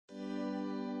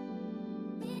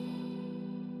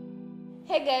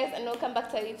Hey guys, and welcome back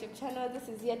to our YouTube channel. This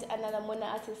is yet another Mona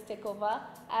Artist Takeover.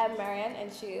 I'm Marian and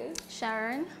she is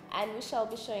Sharon, and we shall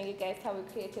be showing you guys how we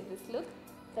created this look.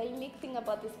 The unique thing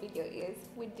about this video is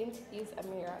we didn't use a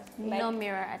mirror. no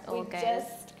mirror at all, we guys.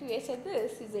 just created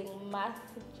this using math,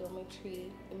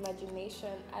 geometry,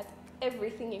 imagination, and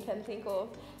everything you can think of.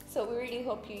 So we really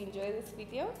hope you enjoy this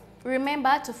video.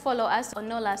 Remember to follow us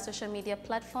on all our social media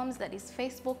platforms, that is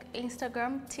Facebook,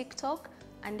 Instagram, TikTok,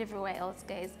 and everywhere else,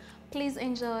 guys. Please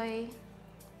enjoy.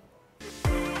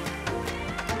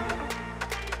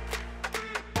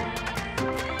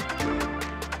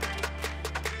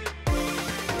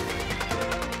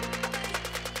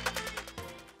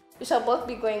 We shall both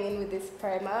be going in with this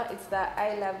primer. It's the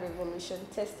I Love Revolution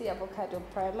Tasty Avocado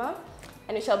Primer,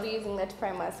 and we shall be using that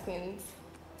primer skins.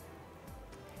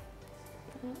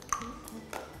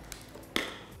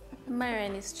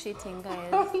 Marian is cheating,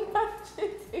 guys. I'm not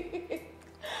cheating.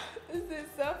 This is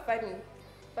so funny.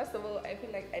 First of all, I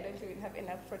feel like I don't even have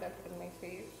enough product on my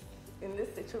face. In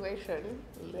this situation,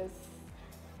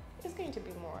 it's going to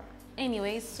be more.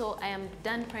 Anyways, so I am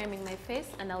done priming my face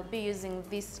and I'll be using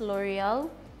this L'Oreal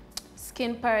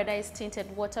Skin Paradise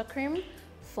Tinted Water Cream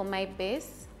for my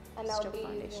base. And I'll be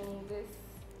using this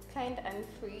Kind and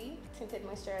Free Tinted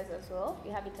Moisturizer as well.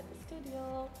 You have it at the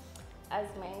studio as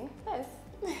my base.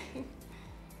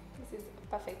 This is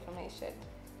perfect for my shade.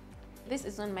 This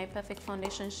is on my perfect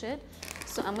foundation shade,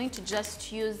 so I'm going to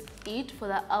just use it for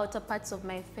the outer parts of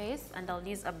my face, and I'll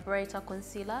use a brighter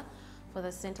concealer for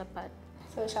the center part.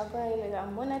 So we shall go in with our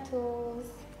Mona tools,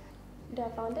 do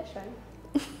our foundation.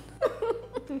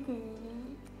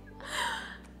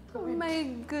 Oh my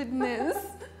goodness.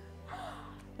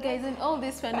 Guys, in all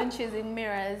these fun and choosing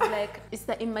mirrors, like, it's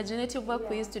the imaginative work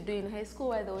we used to do in high school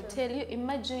where they would tell you,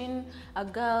 imagine a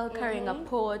girl carrying a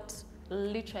pot,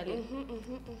 literally.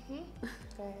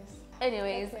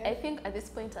 Anyways, I think at this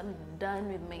point I'm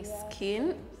done with my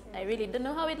skin. I really don't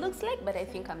know how it looks like, but I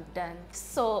think I'm done.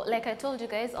 So, like I told you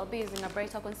guys, I'll be using a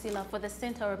brighter concealer for the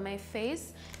center of my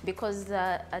face because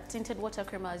the tinted water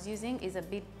cream I was using is a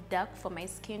bit dark for my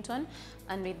skin tone.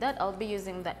 And with that, I'll be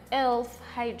using the e.l.f.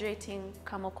 Hydrating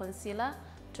Camo Concealer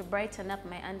to brighten up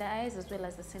my under eyes as well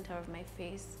as the center of my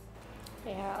face.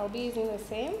 Yeah, I'll be using the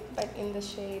same, but in the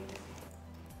shade.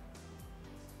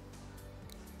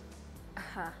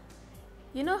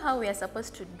 You know how we are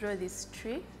supposed to draw this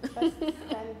tree?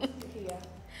 Here.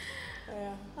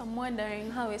 Yeah. I'm wondering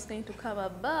how it's going to come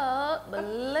about, but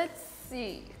let's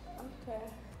see. Okay.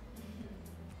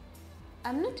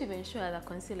 I'm not even sure the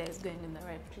concealer is going in the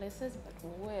right places, but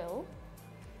well.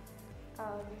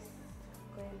 I'll just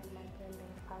go in my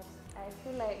blending part. I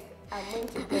feel like I'm going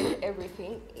to blend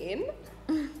everything in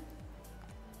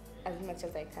as much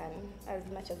as I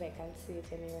can see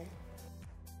it anyway.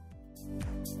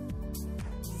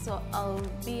 So I'll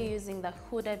be using the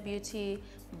Huda Beauty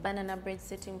Banana Bread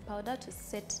Setting Powder to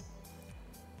set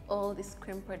all this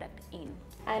cream product in.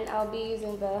 And I'll be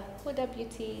using the Huda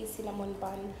Beauty Cinnamon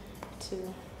Bun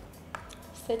to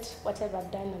set whatever I've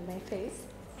done on my face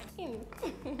in.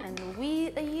 And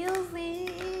we are using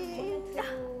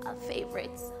our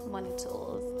favorites, Mona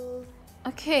tools.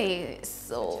 Okay,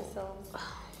 so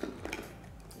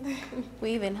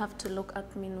we even have to look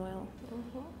up meanwhile.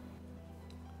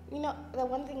 You know, the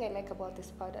one thing I like about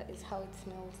this powder is how it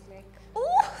smells like.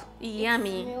 Ooh,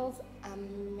 yummy. It smells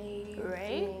amazing.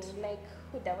 Right? Like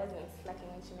Huda wasn't slacking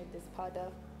when she made this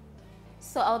powder.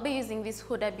 So I'll be using this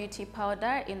Huda Beauty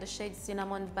powder in the shade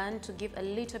Cinnamon Bun to give a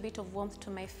little bit of warmth to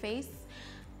my face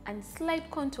and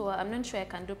slight contour. I'm not sure I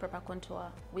can do proper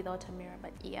contour without a mirror,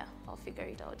 but yeah, I'll figure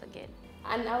it out again.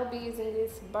 And I'll be using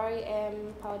this Barry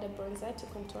M powder bronzer to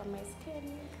contour my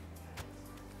skin.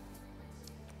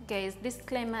 Guys,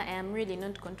 disclaimer, I am really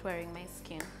not contouring my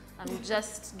skin. I'm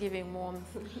just giving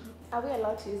warmth. Are we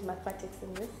allowed to use mathematics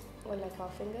in this? Or like our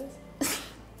fingers?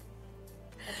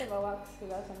 Whatever works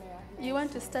without a mirror. You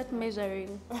want to start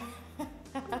measuring?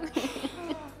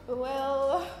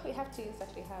 Well, we have to use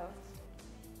what we have.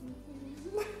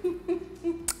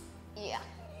 Yeah.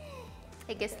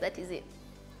 I guess that is it.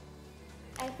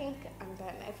 I think I'm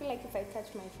done. I feel like if I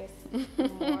touch my face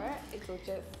more, it will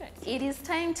just... It is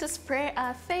time to spray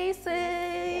our faces.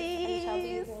 Yes, and shall be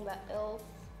using the e.l.f.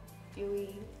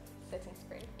 Dewy Setting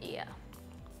Spray. Yeah.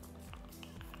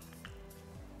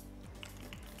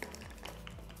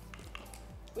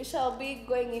 We shall be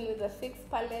going in with a fixed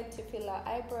palette to fill our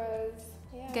eyebrows.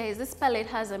 Yeah. Guys, this palette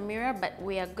has a mirror, but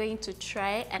we are going to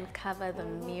try and cover the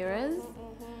mirrors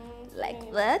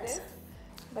like that.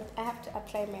 But I have to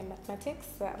apply my mathematics,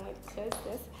 so I'm going to close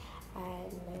this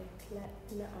and like,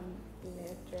 I'm going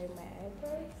to dry my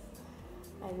eyebrows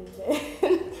and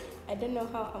then I don't know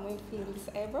how I'm going to feel in this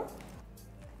eyebrow.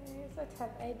 I also have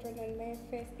eye drone on my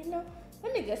face. You know,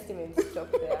 let me just even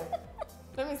stop there.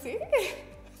 Let me see.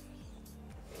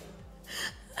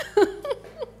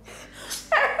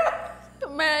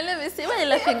 Mara, let me see. Why are you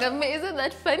laughing at me? Isn't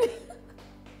that funny?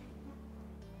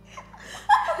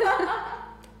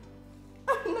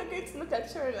 I'm not going to look at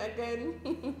Sharon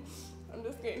again. I'm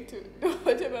just going to do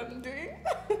whatever I'm doing.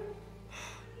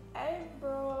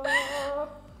 Eyebrow.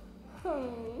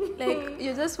 Like,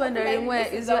 you're just wondering like, where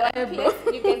is your eyebrow?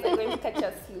 You guys are going to catch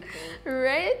us sleeping.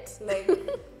 Right? Like,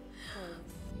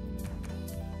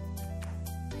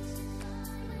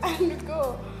 and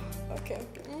go. Okay.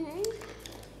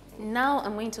 Now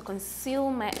I'm going to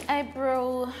conceal my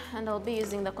eyebrow, and I'll be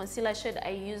using the concealer shade I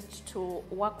used to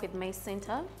work with my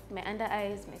center, my under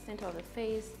eyes, my center of the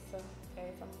face. So,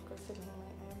 guys, I'm concealing my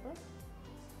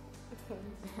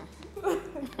eyebrow.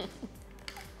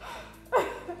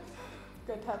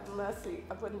 God have mercy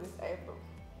upon this eyebrow.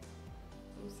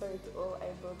 I'm sorry to all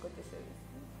eyebrow goddesses.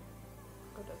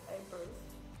 God of eyebrows.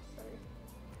 Sorry.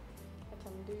 What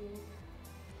I'm doing.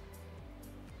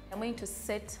 I'm going to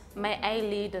set my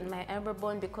eyelid and my eyebrow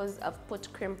bone because I've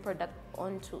put cream product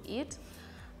onto it.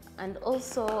 And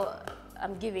also,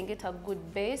 I'm giving it a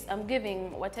good base. I'm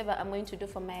giving whatever I'm going to do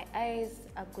for my eyes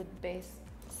a good base.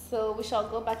 So we shall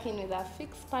go back in with our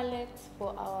fixed palette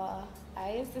for our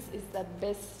eyes. This is the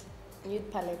best nude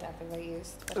palette I've ever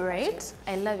used. Right?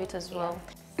 I love it as well.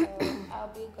 Yeah. So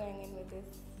I'll be going in with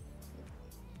this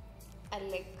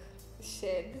Alec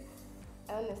shade.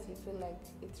 I honestly feel like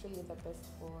it's really the best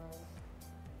for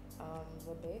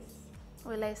the base.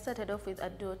 Well, I started off with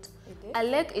Adult. You did?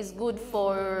 Alec is good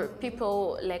for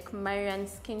people like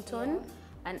Marian's skin tone,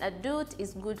 and Adult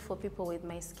is good for people with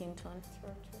my skin tone.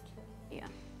 True. Yeah.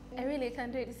 I really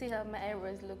can't wait to see how my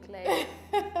eyebrows look like.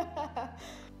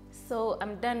 So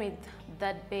I'm done with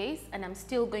that base, and I'm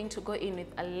still going to go in with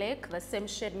Alec, the same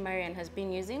shade Marian has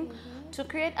been using, to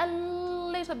create a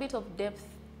little bit of depth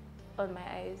on my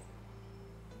eyes.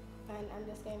 And I'm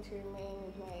just going to remain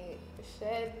with my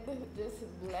shade, just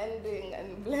blending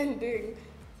and blending,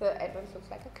 so I don't look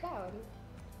like a clown.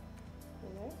 You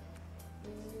know?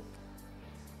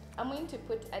 I'm going to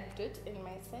put a dot in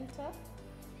my center,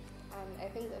 and I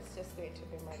think that's just going to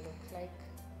be my look. Like,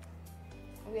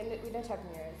 we don't have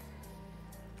mirrors.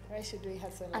 Why should we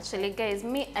have so much? Actually, guys,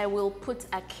 I will put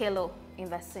a kilo in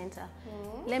the center.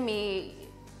 Let me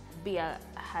be a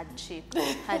hard chip,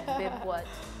 hard babe what?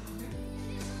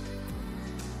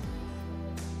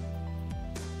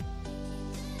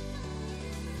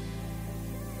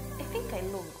 I think I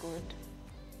look good.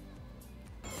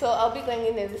 So I'll be going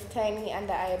in with this tiny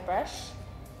under eye brush,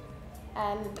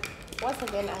 and once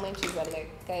again I'm going to use a leg.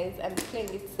 Guys, I'm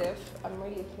playing it safe. I'm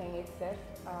really playing it safe,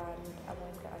 and I'm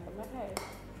going to go under my eyes.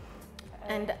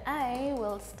 And I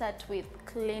will start with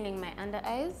cleaning my under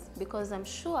eyes because I'm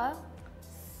sure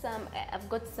I've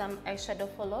got some eyeshadow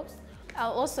follow-ups.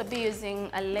 I'll also be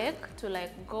using a leg to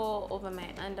like go over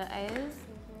my under eyes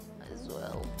as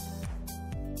well.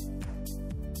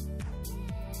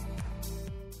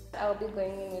 I'll be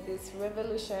going in with this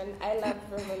Revolution. I love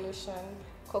Revolution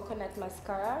coconut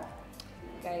mascara.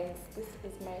 Guys, this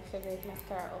is my favorite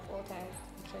mascara of all time,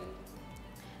 actually.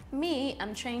 Me,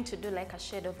 I'm trying to do like a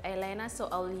shade of eyeliner, so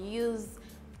I'll use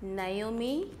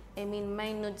Naomi,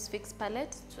 my Nudes Fix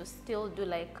palette to still do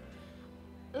like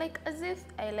as if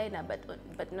eyeliner,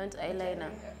 but not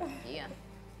eyeliner. Yeah.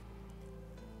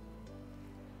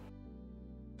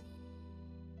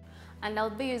 And I'll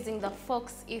be using the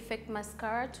Fox Effect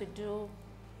mascara to do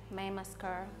my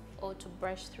mascara or to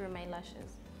brush through my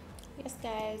lashes. Yes,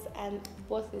 guys, and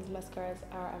both these mascaras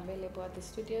are available at the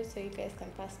studio, so you guys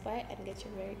can pass by and get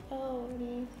your very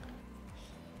own.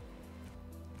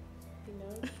 You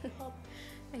know.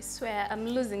 I swear, I'm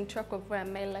losing track of where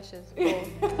my lashes go.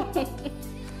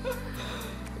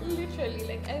 Literally,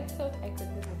 like I thought I could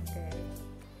do this, guys.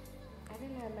 I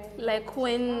don't know. Like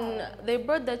when they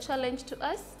brought the challenge to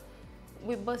us,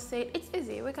 we both said it's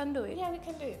easy, we can do it. Yeah, we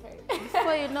can do it. Right?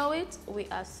 Before you know it, we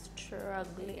are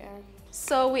struggling. Yeah.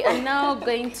 So we are now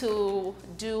going to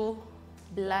do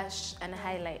blush and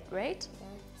highlight, right? Yeah.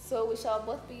 So we shall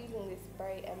both be using this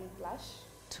Berry M blush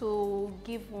to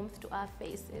give warmth to our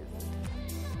faces.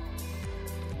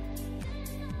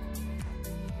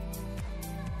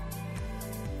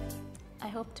 I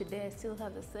hope today I still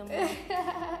have the same one.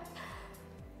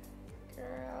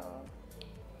 Girl.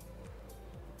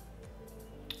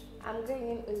 I'm going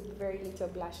in with very little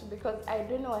blush because I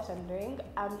don't know what I'm doing.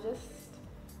 I'm just,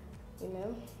 you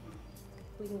know,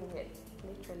 winging it,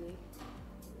 literally.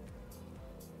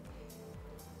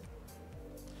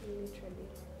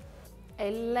 I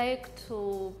like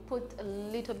to put a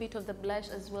little bit of the blush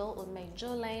as well on my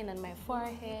jawline and my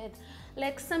forehead.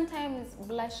 Like sometimes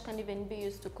blush can even be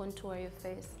used to contour your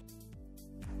face.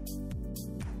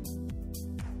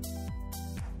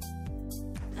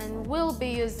 And we'll be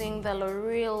using the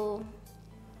L'Oreal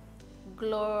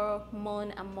Glow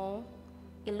Mon Amour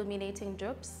Illuminating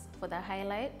Drops for the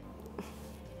highlight.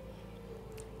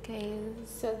 Okay.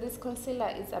 So this concealer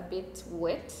is a bit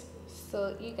wet,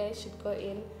 so you guys should go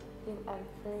in with a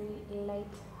very light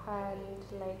hand,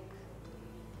 like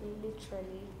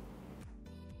literally.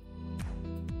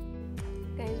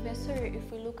 Guys, we're sorry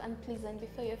if we look unpleasant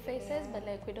before your faces, but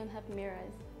like we don't have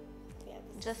mirrors. Yeah,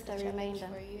 Just a reminder.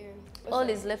 for you. All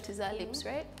is left is our lips,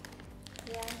 right?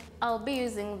 Yeah. I'll be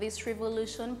using this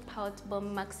Revolution Pout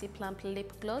Bomb Maxi Plump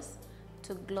Lip Gloss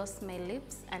to gloss my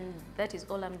lips, and that is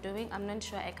all I'm doing. I'm not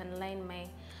sure I can line my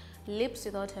lips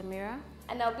without a mirror.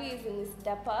 And I'll be using this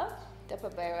Dapper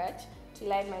by Raj to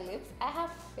line my lips. I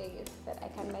have faith that I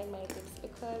can line my lips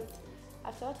because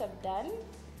after what I've done,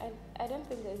 I don't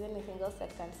think there's anything else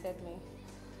that can save me.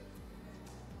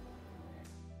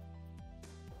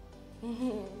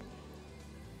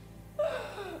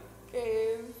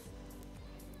 Guys.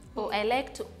 Oh, I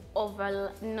like to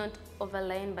not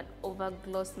overline but over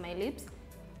gloss my lips,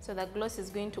 so the gloss is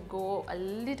going to go a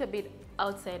little bit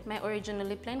outside my original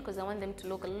lip line because I want them to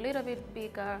look a little bit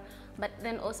bigger. But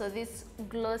then also this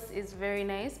gloss is very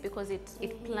nice because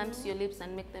it plumps your lips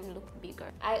and make them look bigger.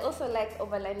 I also like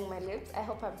overlining my lips. I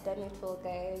hope I've done it well,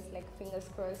 guys, like fingers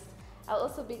crossed. I'll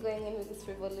also be going in with this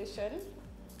Revolution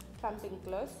plumping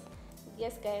gloss.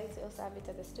 Yes guys, we also have it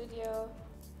at the studio.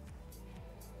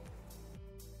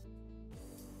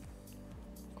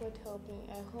 God help me.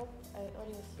 I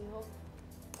honestly hope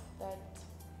that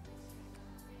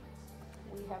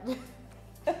we have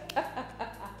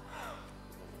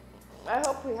I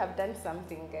hope we have done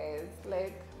something, guys.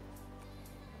 Like,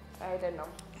 I don't know.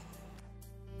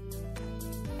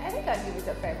 I think I'll give it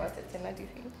a 5 out of 10. What do you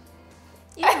think?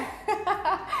 Yeah.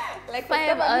 Like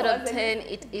 5 out of 10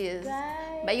 it is.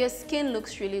 Right. But your skin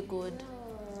looks really good.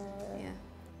 Yeah.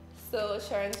 So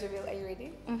Sharon's reveal, are you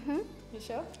ready? Mm-hmm. You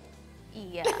sure?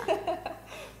 Yeah.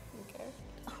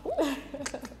 Okay.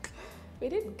 We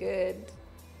did good.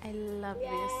 I love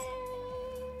this.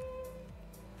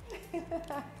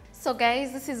 So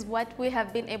guys, this is what we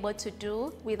have been able to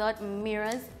do without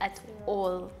mirrors at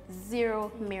all.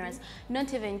 Zero mirrors.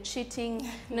 Not even cheating,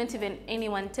 not even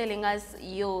anyone telling us,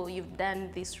 yo, you've done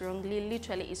this wrongly.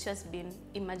 Literally, it's just been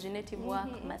imaginative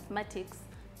work, mathematics,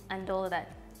 and all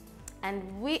that.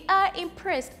 And we are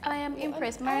impressed. I am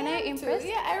impressed. Marina, are you impressed?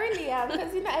 Yeah, I really am.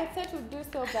 Because, you know, I thought we'd do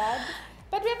so bad.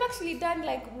 But we've actually done,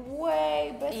 like,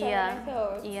 way better than I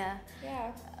thought. Yeah.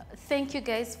 Yeah. Thank you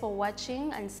guys for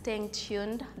watching and staying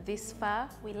tuned this far.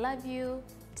 We love you.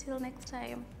 Till next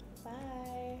time.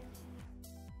 Bye.